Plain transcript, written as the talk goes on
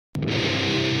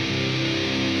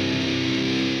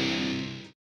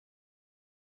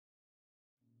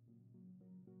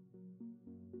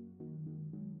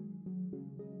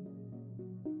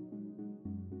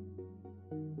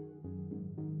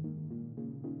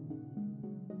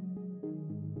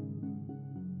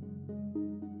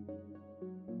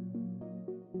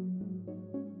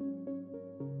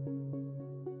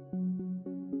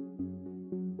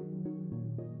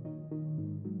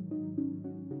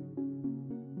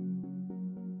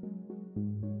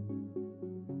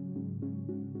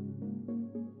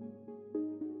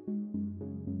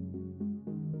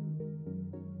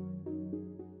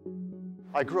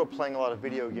I grew up playing a lot of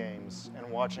video games and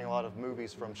watching a lot of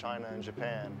movies from China and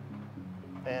Japan.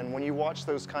 And when you watch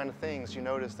those kind of things, you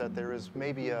notice that there is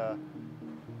maybe an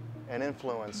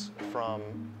influence from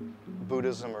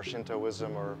Buddhism or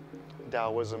Shintoism or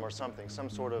Taoism or something, some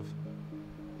sort of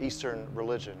Eastern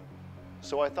religion.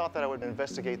 So I thought that I would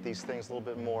investigate these things a little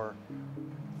bit more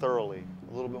thoroughly,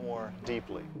 a little bit more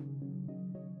deeply.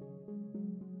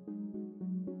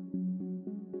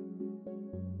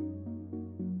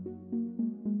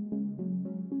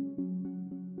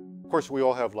 Of course, we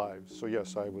all have lives. So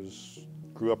yes,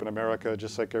 grew up in America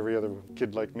just like every other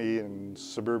kid like me in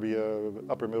suburbia,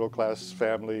 upper middle class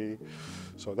family.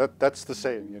 So that's the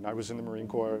same. And I was in the Marine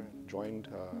Corps, joined,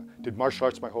 did martial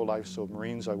arts my whole life. So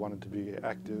Marines, I wanted to be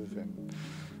active and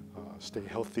stay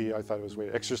healthy. I thought it was a way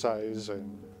to exercise,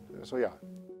 and so yeah.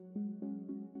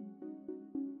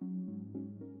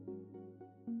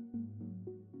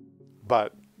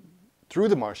 But through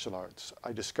the martial arts,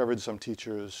 I discovered some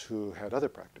teachers who had other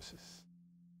practices.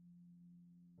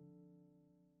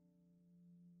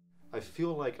 I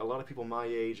feel like a lot of people my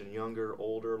age and younger,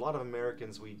 older, a lot of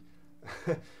Americans, we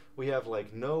have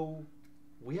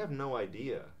no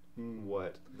idea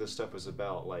what this stuff is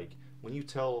about. Like when you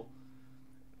tell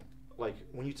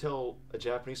a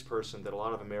Japanese person that a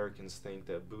lot of Americans think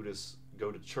that Buddhists go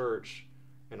to church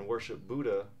and worship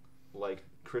Buddha, like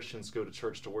Christians go to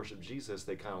church to worship Jesus,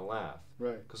 they kind of laugh.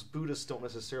 Right. Because Buddhists don't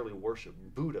necessarily worship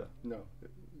Buddha. No.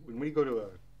 When we go to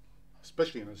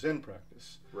especially in a Zen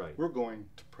practice, right, we're going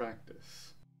to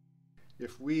practice.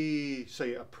 If we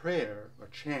say a prayer or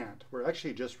chant, we're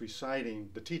actually just reciting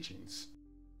the teachings.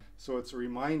 So it's a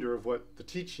reminder of what the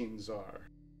teachings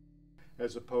are,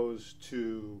 as opposed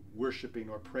to worshiping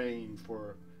or praying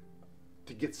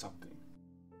to get something,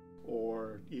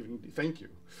 or even thank you.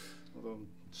 Although in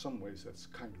some ways that's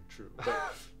kind of true.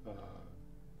 But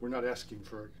we're not asking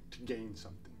to gain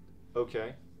something.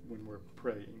 Okay. When we're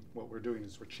praying, what we're doing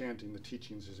is we're chanting the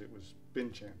teachings as it was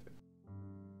been chanted.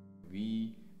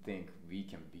 We think we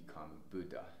can become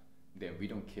Buddha. Then we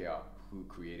don't care who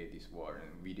created this world,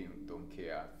 and we don't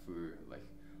care who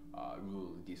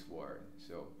ruled this world.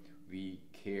 So we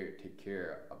take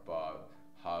care about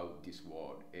how this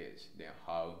world is, then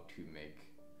how to make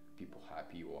people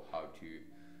happy or how to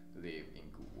live in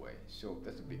good way. So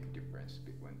that's a big difference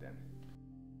between them.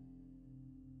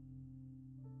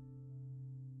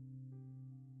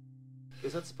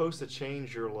 Is that supposed to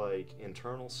change your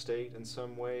internal state in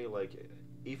some way? Like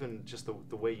even just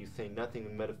the way you think,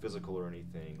 nothing metaphysical or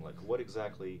anything. Like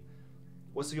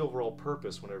what's the overall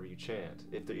purpose whenever you chant?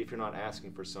 If you're not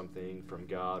asking for something from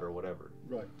God or whatever.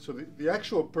 Right. So the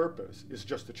actual purpose is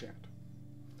just to chant.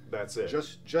 That's it.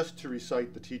 Just to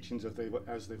recite the teachings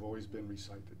as they've always been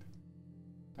recited.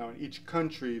 Now in each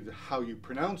country, how you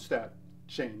pronounce that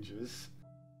changes.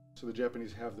 So the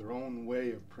Japanese have their own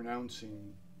way of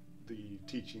pronouncing the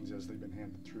teachings as they've been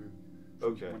handed through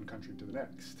from one country to the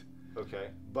next. Okay.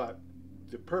 But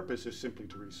the purpose is simply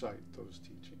to recite those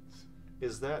teachings.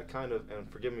 Is that kind of, and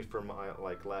forgive me for my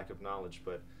lack of knowledge,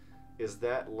 but is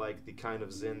that like the kind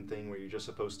of Zen thing where you're just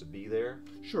supposed to be there?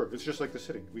 Sure, it's just like the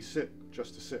sitting. We sit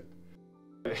just to sit.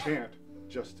 We chant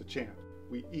just to chant.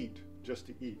 We eat just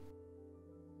to eat.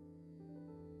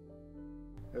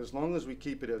 As long as we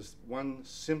keep it as one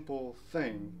simple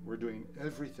thing, we're doing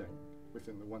everything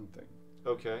within the one thing.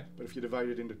 Okay. But if you divide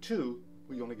it into two,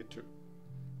 we only get two.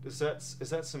 Is that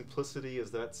simplicity?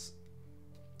 Is that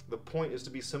the point is to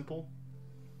be simple,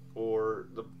 or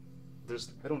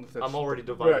I don't know if that's. I'm already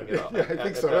dividing it up. Yeah, I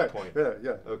think so. At that Right. point.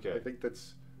 Yeah. Okay. I think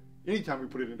that's. Anytime we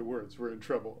put it into words, we're in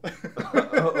trouble.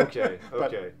 Okay.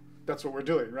 But that's what we're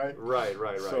doing, right? Right.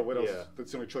 So what else? Yeah.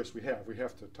 That's the only choice we have. We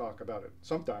have to talk about it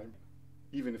sometime.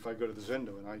 Even if I go to the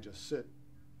Zendo and I just sit,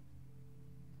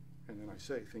 and then I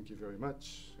say, thank you very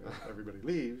much, and everybody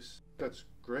leaves, that's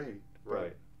great.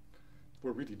 Right.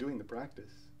 We're really doing the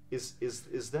practice. Is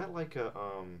that like a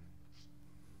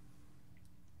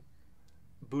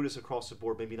Buddhist across the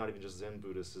board, maybe not even just Zen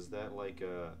Buddhist, is that like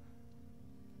a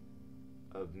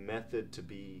method to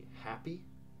be happy?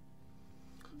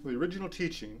 The original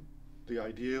teaching, the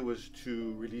idea was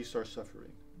to release our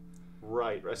suffering.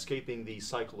 Right, escaping the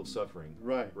cycle of suffering.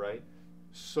 Right. Right?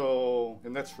 So,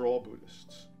 and that's for all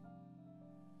Buddhists.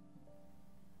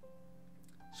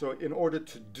 So in order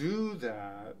to do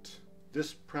that,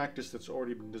 this practice that's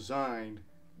already been designed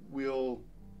will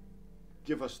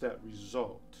give us that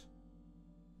result.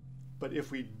 But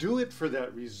if we do it for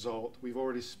that result, we've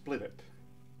already split it.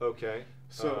 Okay.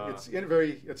 So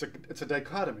it's a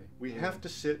dichotomy. We have to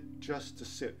sit just to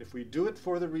sit. If we do it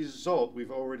for the result,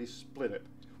 we've already split it.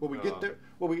 When we get there,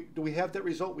 do we have that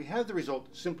result? We have the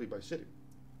result simply by sitting.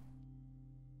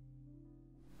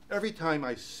 Every time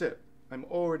I sit, I'm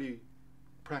already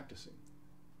practicing.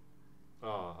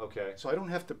 Okay. So I don't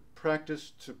have to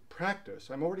practice to practice.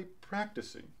 I'm already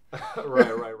practicing.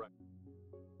 Right.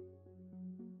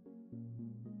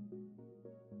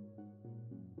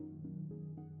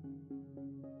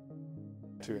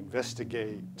 To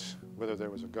investigate whether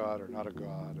there was a God or not a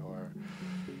God, or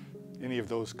any of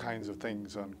those kinds of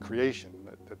things on creation.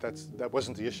 That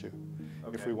wasn't the issue.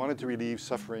 Okay. If we wanted to relieve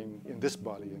suffering in this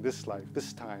body, in this life,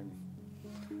 this time,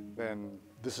 then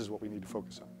this is what we need to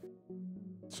focus on.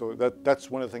 So that's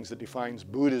one of the things that defines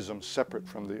Buddhism separate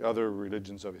from the other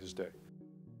religions of his day.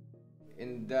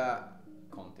 In that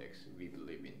context, we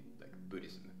believe in like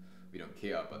Buddhism. We don't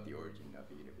care about the origin of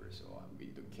the universe, or we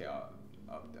don't care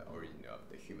of the origin of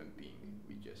the human being.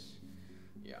 We just,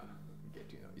 get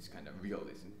to know. It's kind of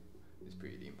realism. It's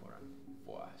pretty important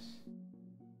for us.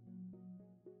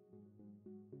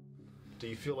 Do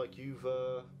you feel like you've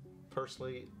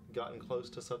personally gotten close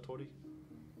to Satori?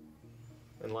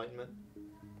 Enlightenment?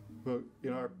 Well,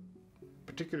 in our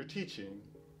particular teaching,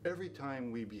 every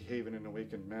time we behave in an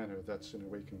awakened manner, that's an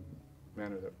awakened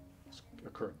manner that's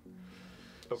occurring.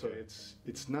 Okay. So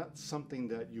it's not something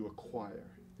that you acquire.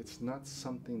 It's not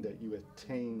something that you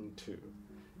attain to.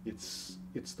 It's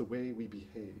the way we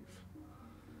behave.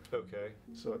 Okay.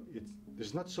 So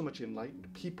there's not so much enlightened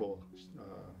people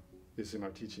is in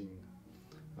our teaching.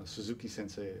 Suzuki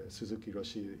Sensei, Suzuki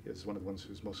Roshi, is one of the ones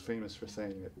who's most famous for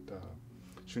saying it,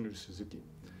 Shunryu Suzuki.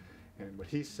 And what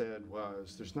he said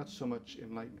was, there's not so much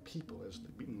enlightened people as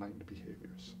enlightened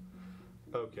behaviors.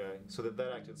 Okay. So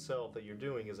that act itself that you're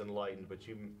doing is enlightened, but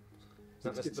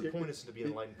the point is to be an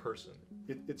enlightened person.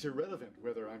 It's irrelevant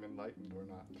whether I'm enlightened or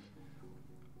not.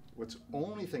 What's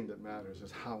only thing that matters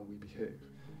is how we behave.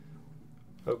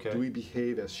 Okay. Do we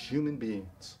behave as human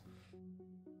beings?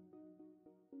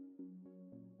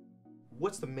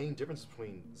 What's the main difference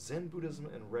between Zen Buddhism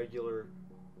and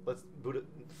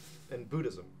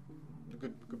Buddhism?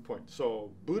 Good point.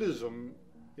 So Buddhism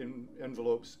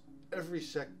envelopes every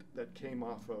sect that came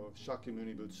off of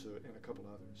Shakyamuni Butsu and a couple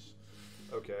others.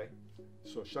 Okay.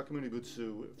 So Shakyamuni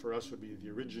Butsu for us would be the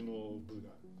original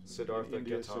Buddha. Siddhartha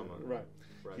Gautama. Right.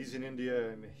 He's in India,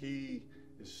 and he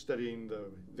is studying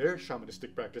their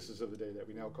shamanistic practices of the day that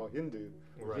we now call Hindu,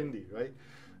 or Hindi, right?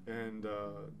 And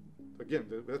again,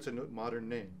 that's a modern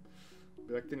name.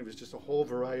 Back then it was just a whole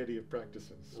variety of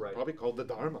practices, probably called the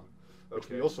Dharma, which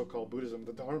we also call Buddhism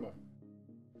the Dharma.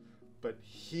 But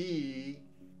he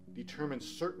determines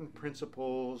certain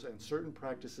principles and certain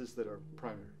practices that are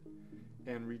primary,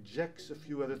 and rejects a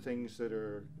few other things that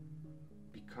are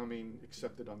becoming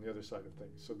accepted on the other side of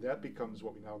things. So that becomes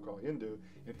what we now call Hindu,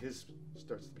 and his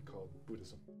starts to be called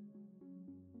Buddhism.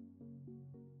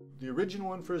 The original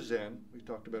one for Zen, we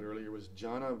talked about earlier, was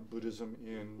Jhana Buddhism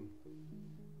in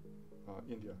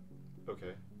India.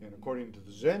 Okay. And according to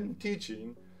the Zen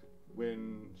teaching,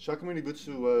 when Shakyamuni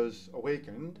Butsu was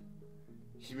awakened,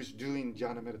 he was doing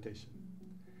jhana meditation.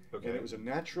 Okay. And it was a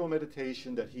natural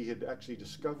meditation that he had actually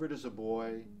discovered as a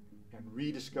boy and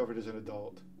rediscovered as an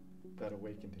adult that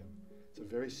awakened him. It's a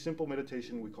very simple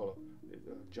meditation. We call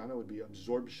it, jhana would be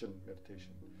absorption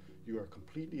meditation. You are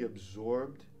completely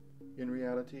absorbed in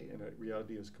reality, and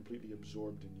reality is completely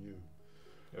absorbed in you.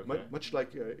 Okay. Much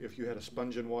like if you had a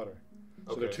sponge in water.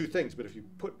 So there are two things, but if you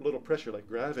put a little pressure like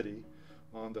gravity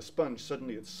on the sponge,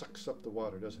 suddenly it sucks up the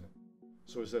water, doesn't it?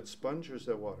 So is that sponge or is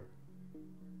that water?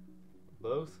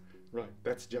 Both? Right,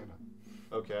 that's jhana.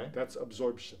 Okay. That's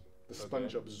absorption. The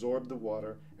sponge absorbed the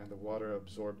water, and the water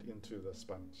absorbed into the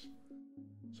sponge.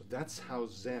 So that's how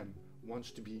Zen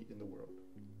wants to be in the world.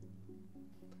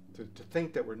 To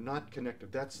think that we're not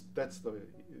connected, that's the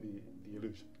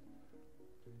illusion.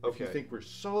 Okay. If you think we're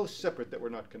so separate that we're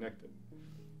not connected,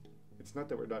 it's not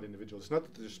that we're not individuals. It's not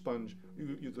that the sponge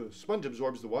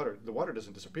absorbs the water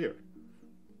doesn't disappear.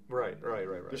 Right.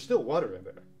 There's still water in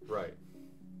there. Right.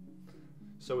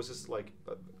 So is this like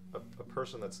a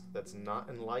person that's not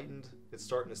enlightened? It's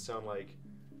starting to sound like,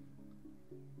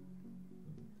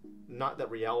 not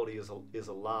that reality is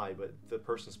a lie, but the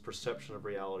person's perception of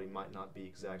reality might not be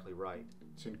exactly right.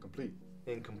 It's incomplete.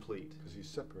 Incomplete. Because he's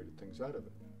separated things out of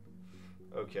it.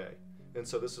 Okay. And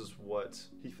so this is what...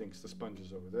 He thinks the sponge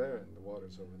is over there and the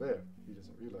water's over there. He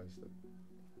doesn't realize that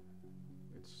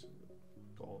it's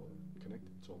all connected,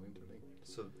 it's all interlinked.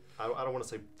 So I don't want to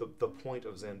say the point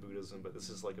of Zen Buddhism, but this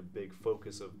is like a big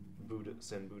focus of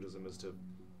Zen Buddhism is to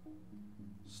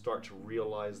start to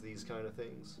realize these kind of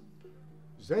things.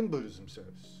 Zen Buddhism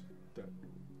says that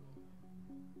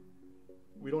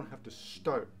we don't have to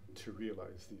start to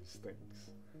realize these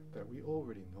things, that we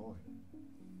already know it.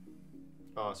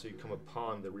 So you come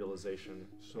upon the realization.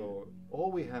 So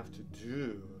all we have to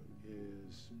do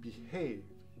is behave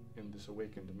in this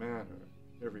awakened manner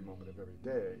every moment of every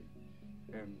day,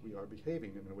 and we are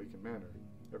behaving in an awakened manner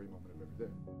every moment of every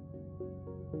day.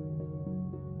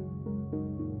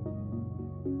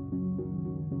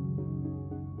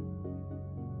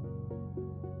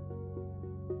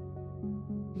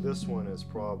 This one is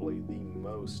probably the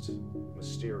most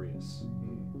mysterious.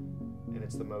 And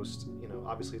it's the most,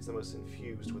 obviously it's the most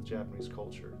infused with Japanese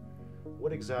culture.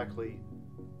 What exactly,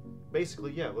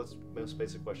 basically, most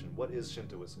basic question, what is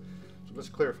Shintoism? So let's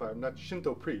clarify, I'm not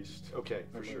Shinto priest. Okay,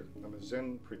 for sure. I'm a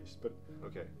Zen priest, but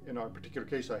okay. In our particular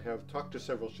case, I have talked to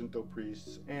several Shinto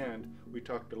priests, and we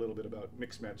talked a little bit about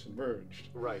mixed, match, and merged.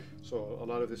 Right. So a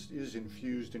lot of this is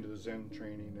infused into the Zen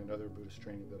training and other Buddhist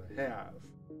training that I have.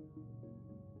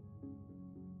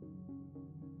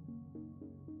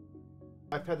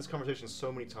 I've had this conversation so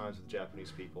many times with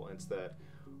Japanese people, and it's that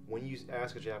when you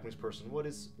ask a Japanese person, what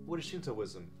is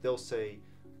Shintoism? They'll say,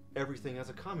 everything has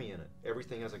a kami in it,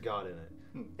 everything has a god in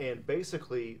it. And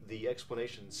basically, the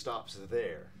explanation stops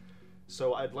there.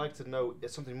 So I'd like to know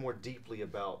something more deeply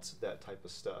about that type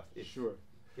of stuff. Sure.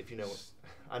 If you know,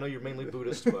 I know you're mainly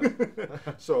Buddhist,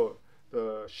 but... So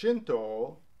the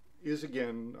Shinto is,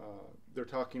 again, they're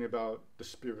talking about the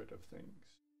spirit of things.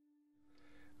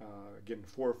 Again,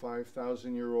 4,000 or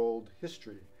 5,000 year old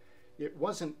history. It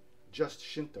wasn't just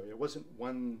Shinto. It wasn't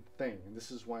one thing, and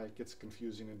this is why it gets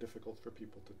confusing and difficult for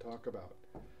people to talk about.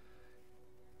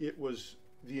 It was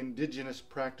the indigenous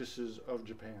practices of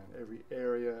Japan. Every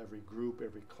area, every group,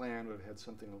 every clan would have had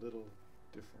something a little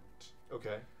different.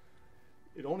 Okay.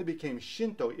 It only became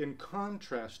Shinto in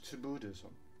contrast to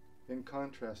Buddhism, in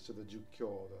contrast to the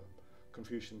Jukyo, the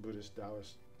Confucian Buddhist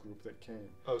Taoist group that came.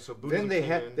 Oh, so Buddhism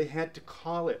Then they had to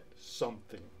call it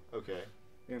something. Okay.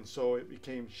 And so it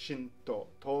became Shinto.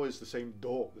 To is the same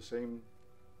do, the same.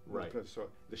 Right. So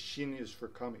the Shin is for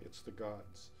kami, it's the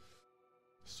gods.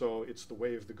 So it's the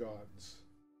way of the gods,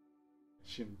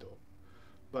 Shinto.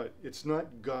 But it's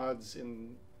not gods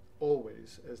in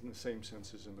always, as in the same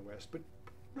sense as in the West, but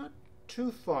not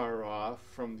too far off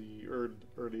from the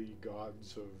early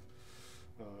gods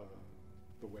of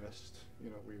the West.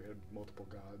 We had multiple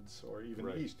gods, or even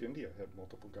right. East India had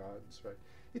multiple gods, right?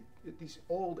 These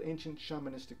old ancient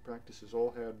shamanistic practices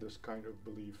all had this kind of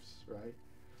beliefs, right?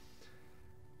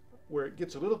 Where it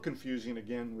gets a little confusing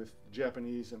again with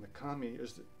Japanese and the kami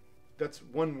is that's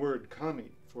one word,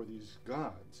 kami, for these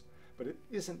gods, but it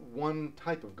isn't one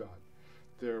type of god.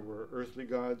 There were earthly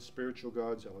gods, spiritual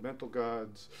gods, elemental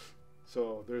gods.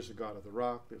 So there's a god of the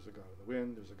rock, there's a god of the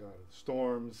wind, there's a god of the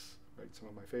storms, right? Some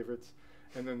of my favorites.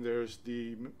 And then there's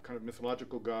the kind of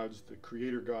mythological gods, the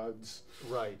creator gods.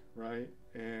 Right. Right?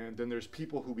 And then there's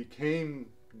people who became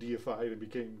deified and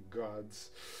became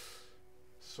gods.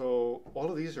 So all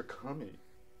of these are kami,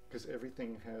 because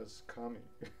everything has kami.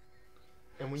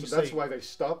 And when you that's why they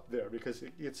stopped there, because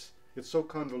it's so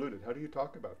convoluted. How do you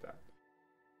talk about that?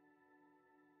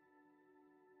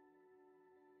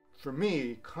 For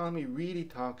me, kami really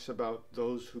talks about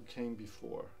those who came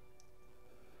before.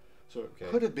 So it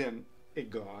could have been a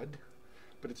god,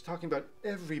 but it's talking about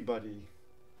everybody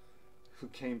who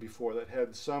came before that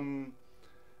had some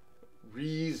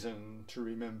reason to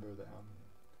remember them.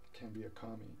 Can be a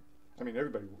kami. I mean,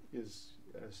 everybody is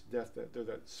as death, they're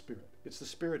that spirit. It's the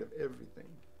spirit of everything.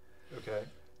 Okay.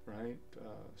 Right?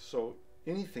 So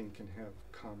anything can have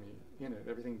kami in it.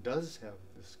 Everything does have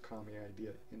this kami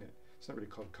idea in it. It's not really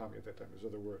called kami at that time.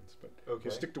 There's other words, but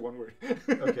we'll stick to one word.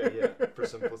 Okay, yeah, for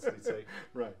simplicity's sake.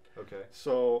 Right. Okay.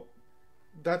 So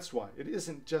that's why. It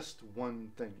isn't just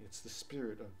one thing. It's the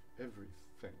spirit of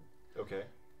everything. Okay.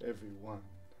 Everyone.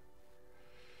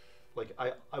 Like,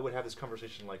 I would have this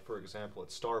conversation, like, for example, at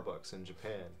Starbucks in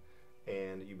Japan,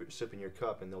 and you sip in your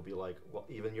cup, and they'll be like, well,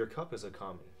 even your cup is a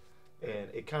kami. And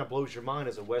it kind of blows your mind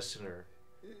as a Westerner.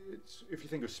 It's, if you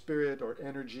think of spirit or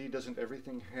energy, doesn't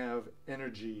everything have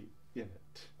energy in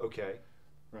it? Okay.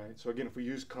 Right? So again, if we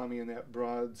use kami in that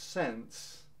broad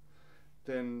sense,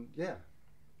 then yeah,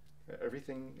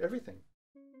 everything.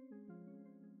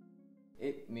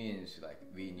 It means like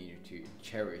we need to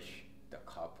cherish the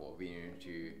cup, or we need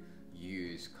to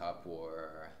use cup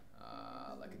or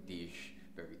like a dish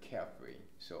very carefully.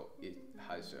 So it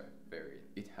has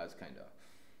kind of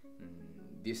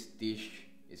this dish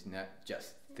is not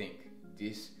just think.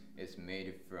 This is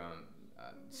made from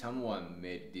someone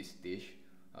made this dish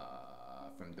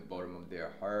from the bottom of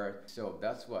their heart. So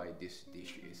that's why this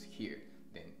dish is here.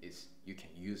 Then you can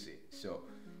use it. So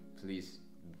please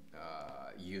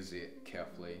use it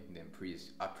carefully. Then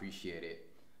please appreciate it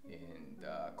in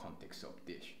the context of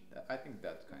dish. I think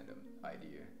that's kind of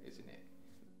idea, isn't it?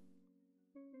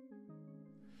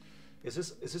 Is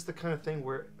this the kind of thing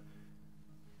where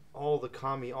all the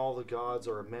kami, all the gods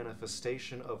are a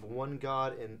manifestation of one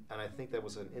god, and I think that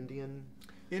was an Indian?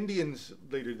 Indians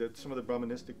later did, some of the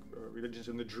Brahmanistic religions,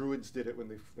 and the Druids did it when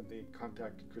they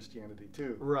contacted Christianity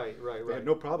too. Right. They had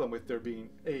no problem with there being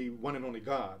a one and only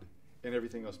God, and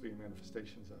everything else being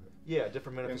manifestations of it. Yeah,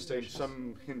 different manifestations. And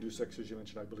some Hindu sects, as you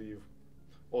mentioned, I believe,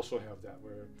 also have that,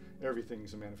 where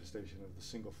everything's a manifestation of the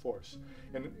single force.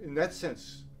 And in that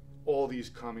sense, all these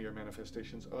kami are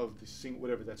manifestations of the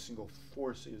whatever that single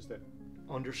force is that.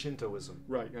 Under Shintoism.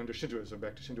 Right, under Shintoism,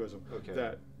 back to Shintoism. Okay.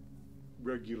 That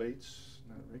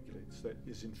that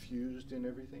is infused in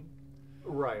everything.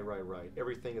 Right.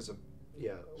 Everything is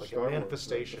like Star a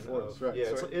manifestation Wars, of. right.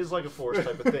 Yeah, So it's like a force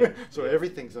type of thing. So yeah.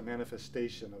 everything's a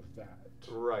manifestation of that.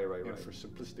 Right. And for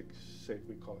simplistic sake,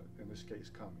 we call it, in this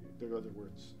case, kami. There are other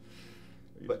words.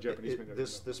 But Japanese may not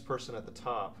this person at the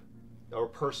top, or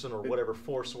person, or whatever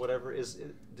force, or whatever,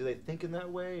 do they think in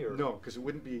that way, or no? Because it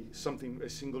wouldn't be a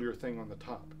singular thing on the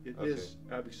top. It is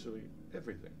absolutely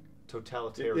everything.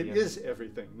 Totalitarian. It is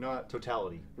everything, not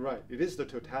totality. Right. It is the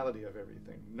totality of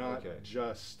everything, not Okay.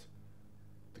 just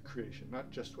the creation, not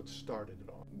just what started it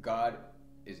all. God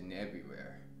is in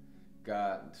everywhere.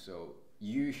 God, so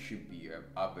you should be an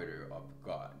avatar of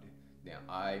God. Then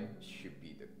I should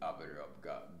be the avatar of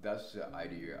God. That's the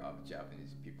idea of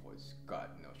Japanese people's God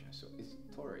notion. So it's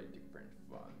totally different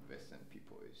from Western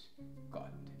people's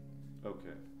God.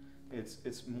 Okay.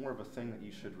 It's more of a thing that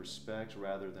you should respect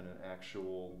rather than an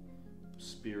actual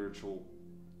spiritual,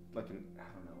 like an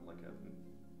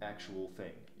actual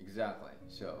thing. Exactly.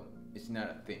 So it's not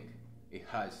a thing. It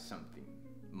has something,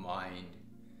 mind,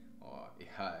 or it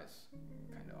has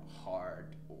kind of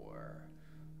heart or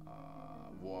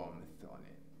warmth on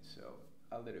it. So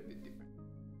a little bit different.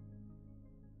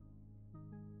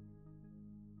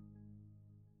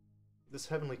 This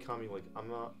heavenly kami, like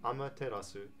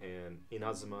Amaterasu and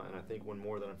Inazuma, and I think one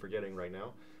more that I'm forgetting right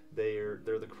now, they're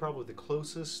probably the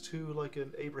closest to like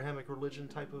an Abrahamic religion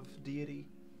type of deity.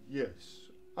 Yes.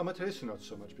 Amaterasu not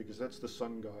so much, because that's the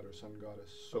sun god or sun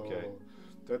goddess. So Okay.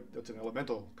 that's an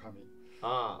elemental kami.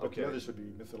 Okay. But the others would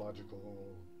be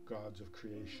mythological gods of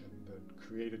creation that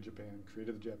created Japan,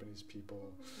 created the Japanese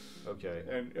people. Okay.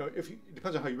 And it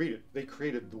depends on how you read it. They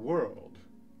created the world,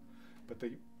 but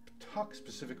they talk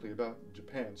specifically about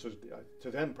Japan. So to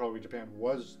them, probably Japan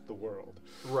was the world.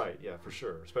 Right. Yeah, for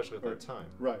sure, especially at that time.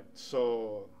 Right.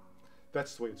 So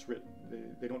that's the way it's written.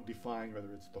 They don't define whether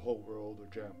it's the whole world or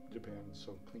Japan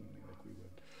so cleanly like we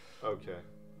would. Okay.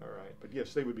 All right. But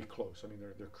yes, they would be close. I mean,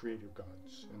 they're creative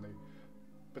gods,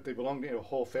 but they belong to a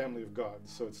whole family of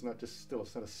gods. So it's not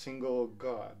a single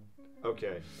god.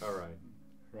 Okay. All right.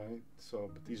 Right.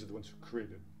 So, but these are the ones who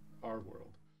created our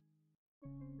world.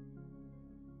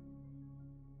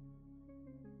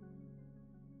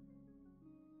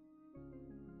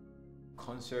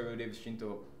 Conservative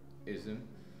Shintoism,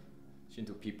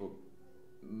 Shinto people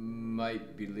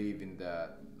might believe in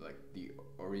that, like the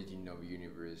original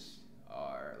universe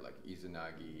are like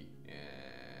Izanagi,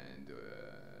 and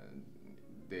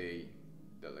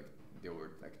there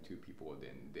were like two people,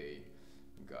 then they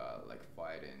got like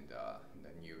fight, and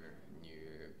the new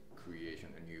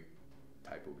creation, a new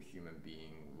type of human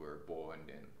being were born,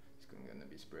 then it's gonna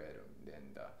be spread, and then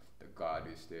the god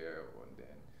is there, and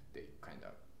then they kind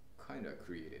of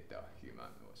created the human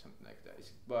or something like that.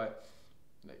 But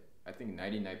like I think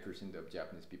 99% of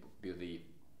Japanese people believe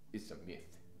it's a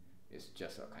myth. It's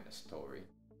just a kind of story.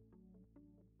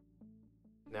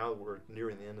 Now we're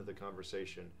nearing the end of the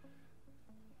conversation.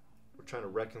 We're trying to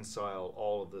reconcile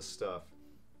all of this stuff.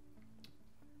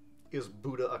 Is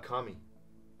Buddha a kami?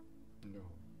 No.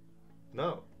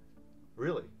 No.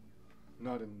 Really?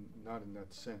 Not in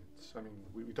that sense. I mean,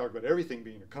 we talk about everything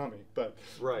being a kami, but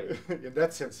Right. in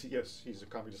that sense, yes, he's a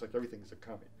kami, just like everything is a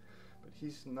kami. But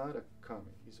he's not a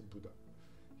kami. He's a Buddha.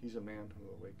 He's a man who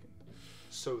awakened.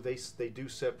 So they do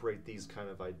separate these kind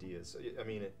of ideas. I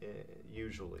mean,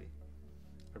 usually.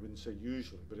 I wouldn't say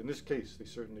usually, but in this case, they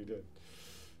certainly did.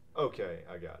 Okay,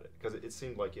 I got it. Because it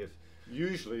seemed like if...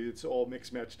 Usually, it's all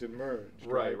mixed, matched, and merged.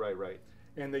 Right.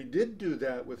 And they did do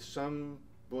that with some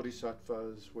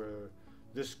bodhisattvas, where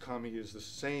this kami is the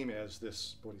same as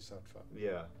this bodhisattva.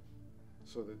 Yeah.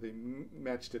 So that they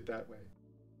matched it that way.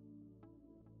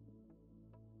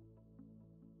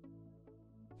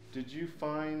 Did you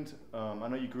find, I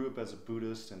know you grew up as a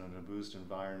Buddhist and in a Buddhist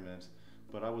environment,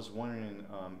 but I was wondering,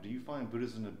 do you find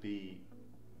Buddhism to be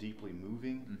deeply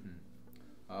moving?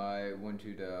 Mm-hmm. I went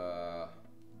to the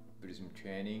Buddhism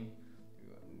training,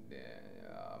 the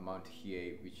Mount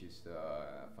Hiei, which is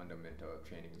the fundamental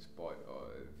training spot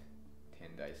of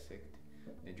Tendai sect.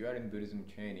 And during Buddhism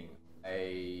training,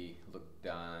 I looked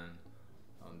down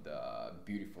on the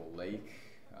beautiful lake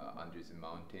under the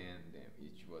mountain,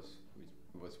 which was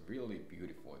really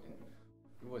beautiful. And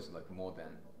it was like more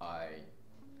than I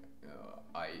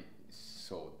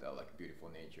saw the like beautiful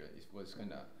nature. It was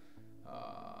kind of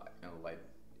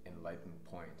enlightened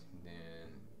point. And then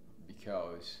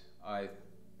because I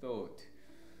thought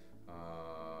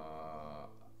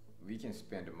we can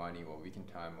spend money or we can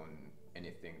time on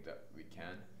anything that we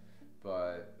can,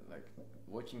 but like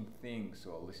watching things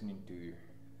or listening to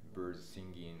birds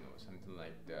singing or something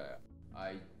like that,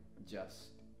 I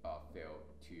just failed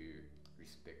to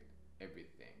respect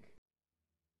everything.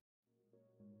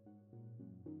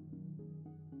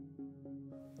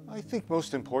 I think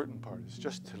most important part is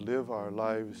just to live our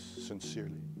lives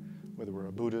sincerely, whether we're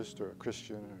a Buddhist or a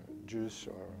Christian or a Jewish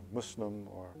or a Muslim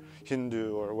or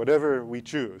Hindu or whatever we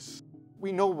choose.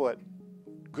 We know what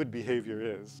good behavior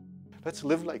is. Let's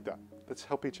live like that. Let's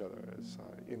help each other as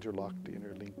interlinked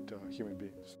human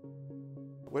beings.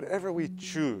 Whatever we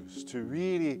choose, to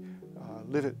really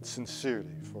live it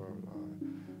sincerely. For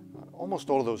almost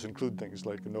all of those include things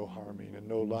like no harming and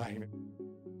no lying.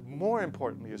 More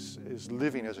importantly is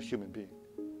living as a human being,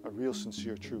 a real,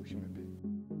 sincere, true human being.